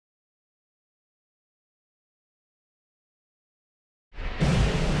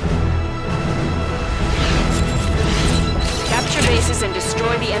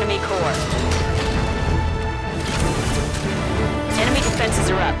Destroy the enemy core. Enemy defenses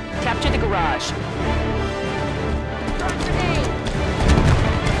are up. Capture the garage.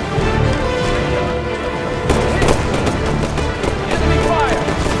 Enemy fire!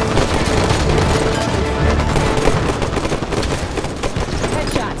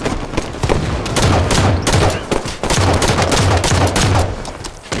 Headshot.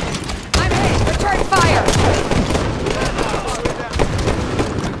 I'm hit! Return fire!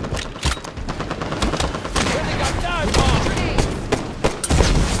 They got dive bomb!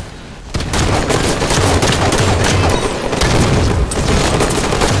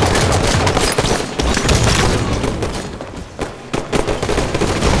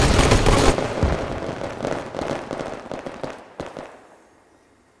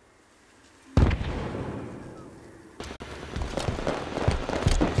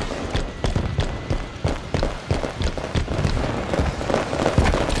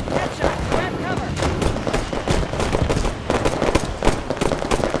 Headshot! Grab cover!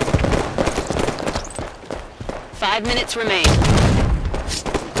 5 minutes remain.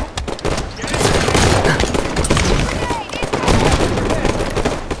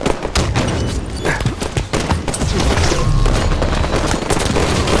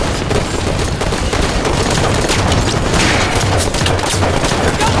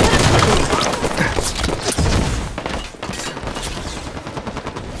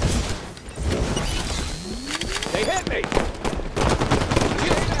 They hit me!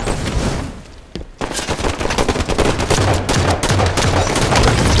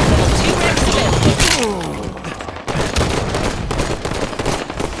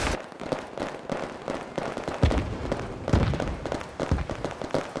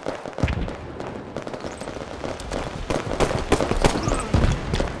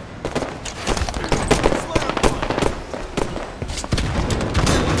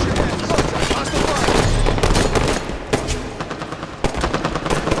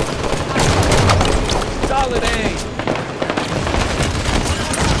 Solid aim!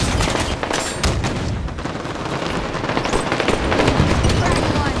 Crack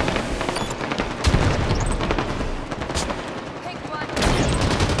one! Take one!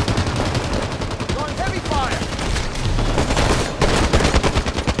 Going heavy fire!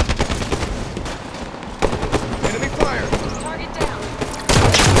 Enemy fire! Target down!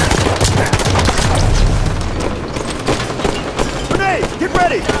 Grenade! Get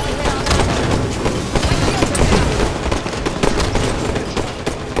ready!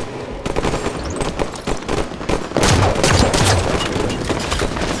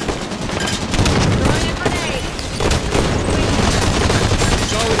 Throwing a grenade!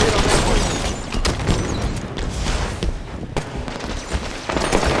 Solid hit on that one.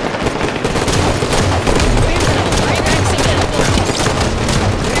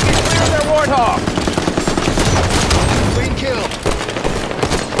 Clear their Warthog! Clean kill!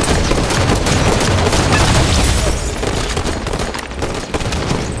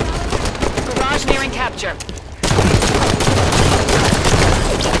 Garage nearing capture.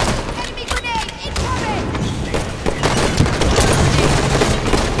 Enemy grenade! Incoming!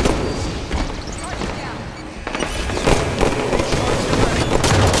 Target down!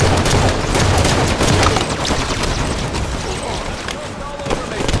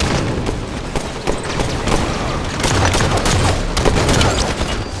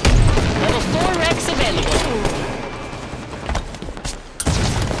 Level 4 Rex available.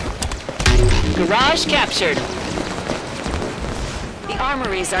 Garage captured. The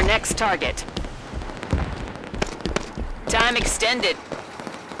armory's our next target. Time extended.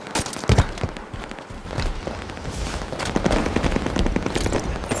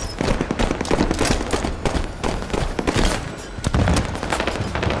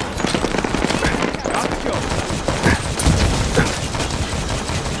 Got the kill.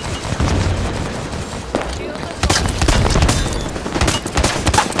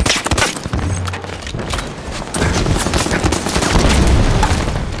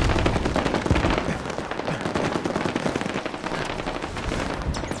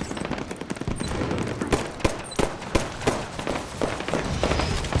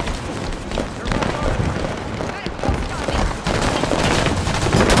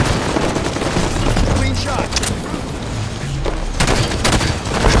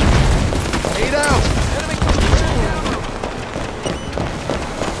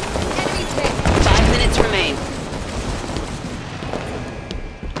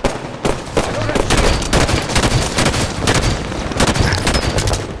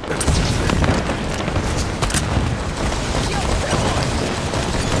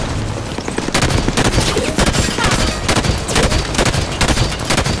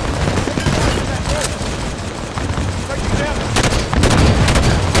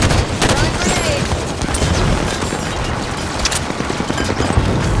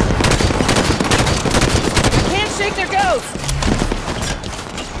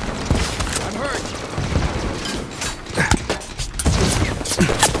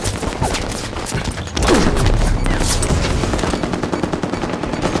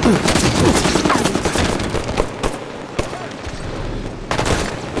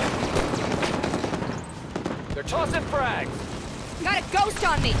 They're tossing frags. Got a ghost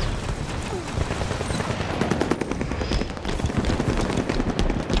on me!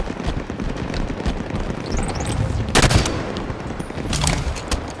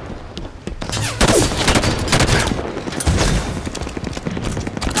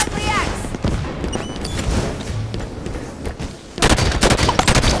 Friendly axe!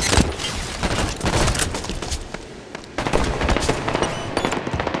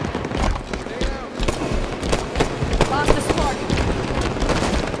 Lost the spark.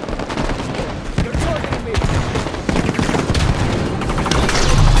 They're targeting me.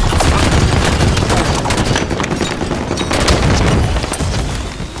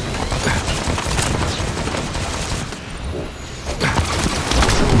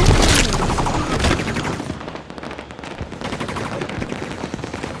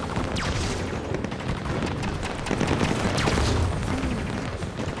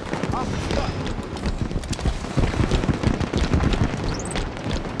 I'm stuck.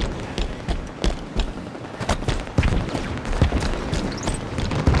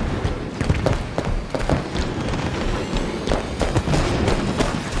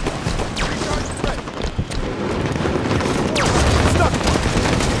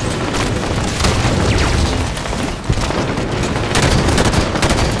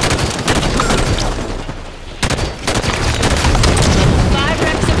 Five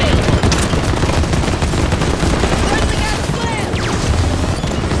reps available. Friendly axe slam!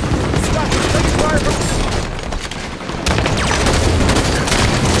 Stop! Taking fire from...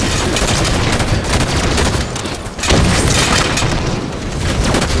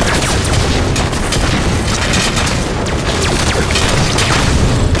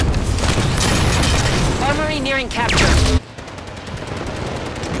 Armory nearing capture.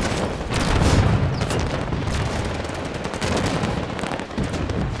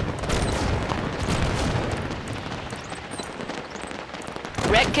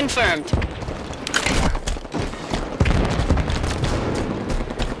 Wreck confirmed.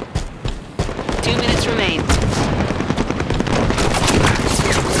 Two minutes remain.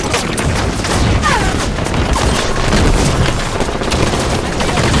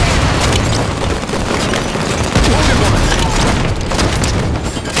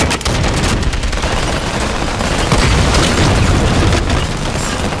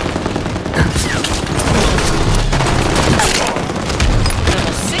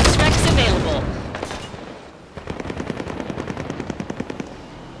 Level 6 wrecks available.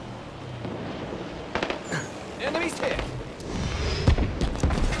 Enemies hit.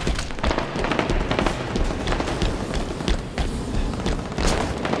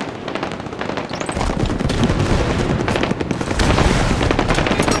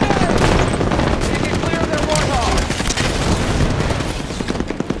 Taking clear of their warthog.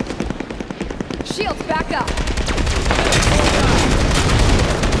 Shields back up!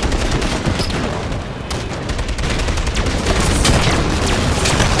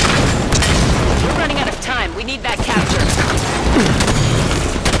 We're running out of time. We need that capture.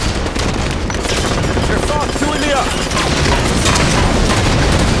 They're soft, chewing me up.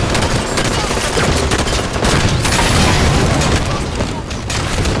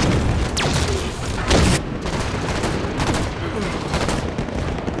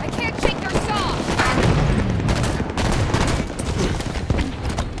 I can't shake your saw!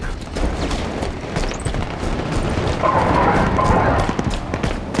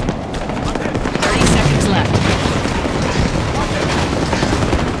 30 seconds left.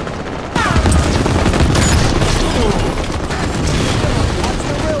 Watch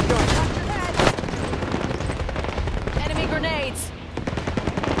the railgun. Enemy grenades!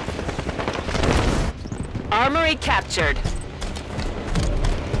 Armory captured.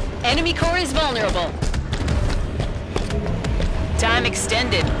 Enemy core is vulnerable. Time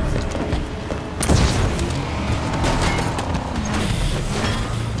extended.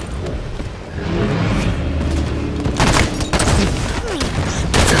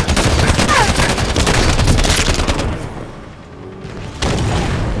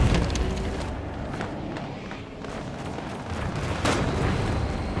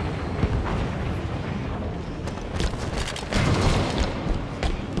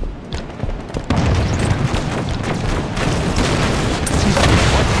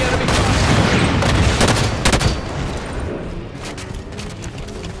 Once again,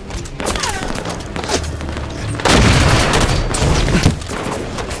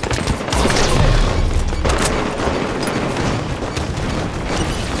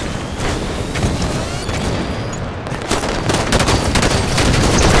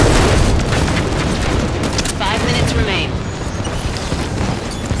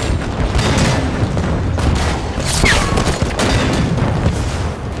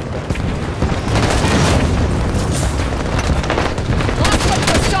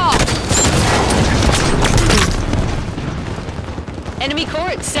 Enemy core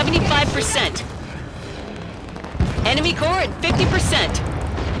at 75%. Enemy core at 50%.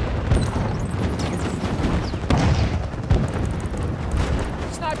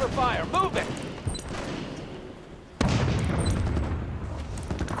 Sniper fire, move it!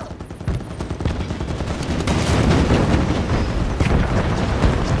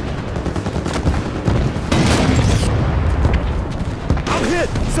 I'm hit!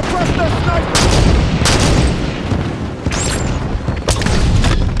 Suppress that sniper!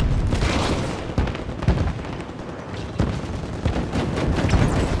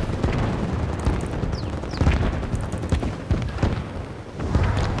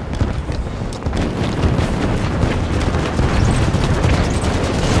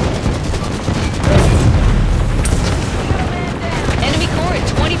 Enemy core at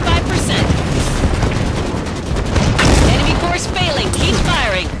 25%. Enemy core's failing. Keep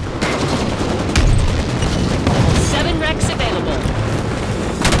firing. 7 wrecks available.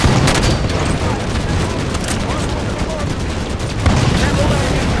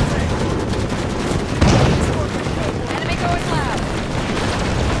 Enemy going loud.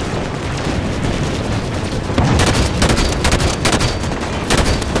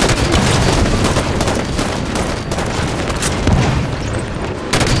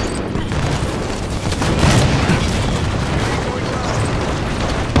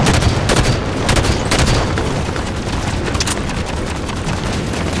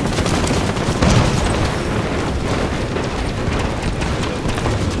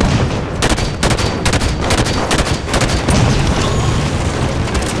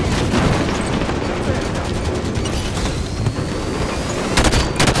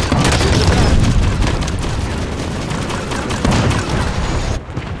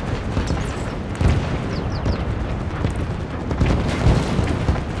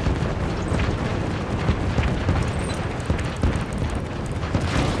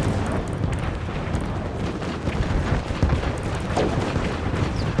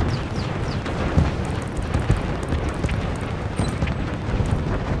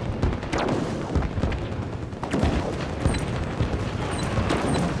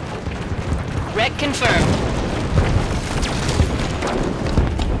 Wreck confirmed.